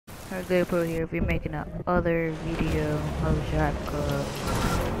Our good bro here. We're making another video of Drive Club.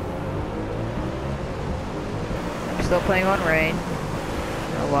 I'm still playing on rain.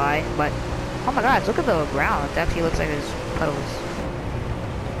 I don't know why, but oh my gosh, look at the ground. It actually looks like there's puddles.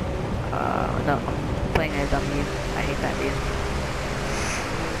 No, I'm playing as dumb view. I hate that view.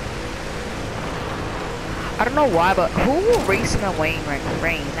 I don't know why, but who will race in the rain?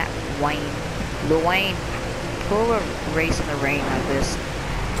 Not Wayne. Lil Wayne. Who will race in the rain like this?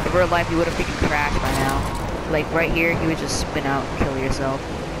 In real life, you would have freaking crashed by now. Like right here, you would just spin out and kill yourself.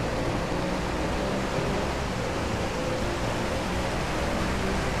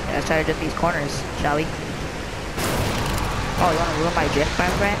 Let's try to drift these corners, shall we? Oh, you want to ruin my drift, my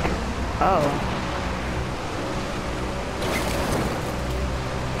friend? Oh.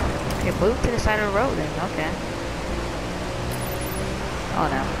 Okay, move to the side of the road then. Okay. Oh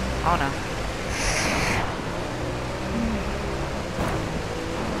no. Oh no.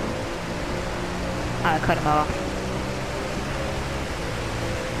 I cut him off.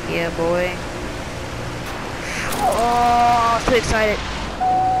 Yeah, boy. Oh, I'm too excited.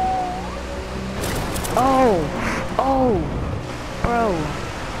 Oh, oh, bro.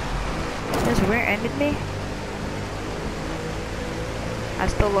 This rear-ended me. I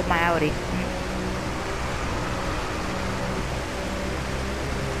still love my Audi.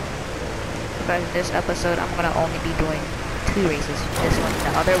 Guys, in this episode, I'm gonna only be doing 2 races. This one and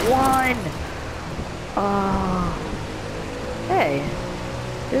the other one. Oh, hey,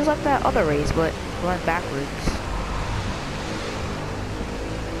 this is like that other race, but going backwards.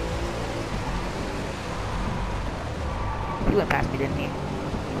 He went past me, didn't he?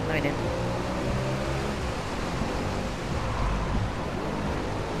 No, he didn't.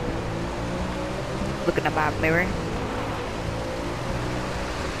 Look in the back mirror.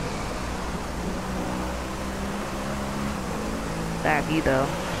 That view, though.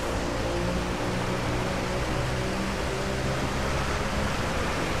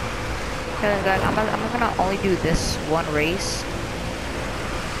 Okay, guys, I'm gonna only do this one race.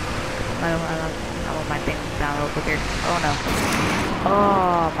 I want my thing down real quick here. Oh no.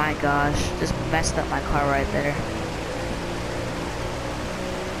 Oh my gosh. Just messed up my car right there.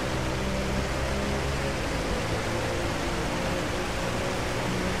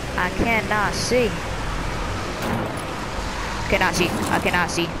 I cannot see. Cannot see. I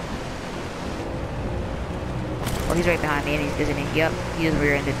cannot see. Oh, he's right behind me, isn't he? Yep, he just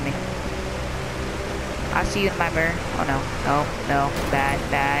rear-ended me. I see you in my mirror. Oh no. No, no. Bad,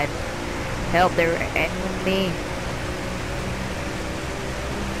 bad. Help, they're ending me.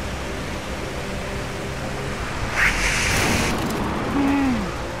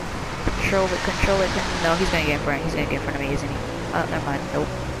 Control it, control it. No, he's gonna get in front. He's gonna get in front of me, isn't he? Oh, never mind. Nope.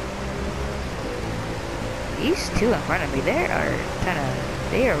 These two in front of me,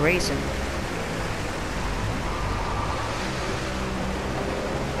 they are racing.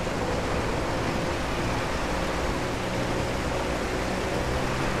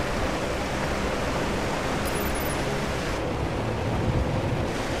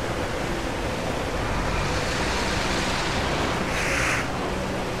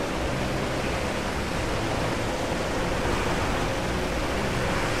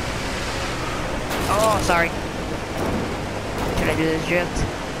 Oh, sorry. Should I do this drift?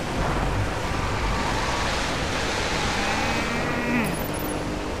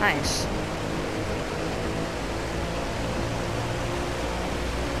 Nice.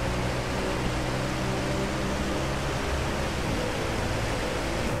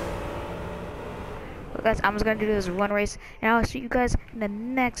 Well, guys, I'm just gonna do this one race, and I'll see you guys in the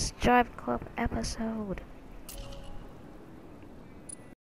next Drive Club episode.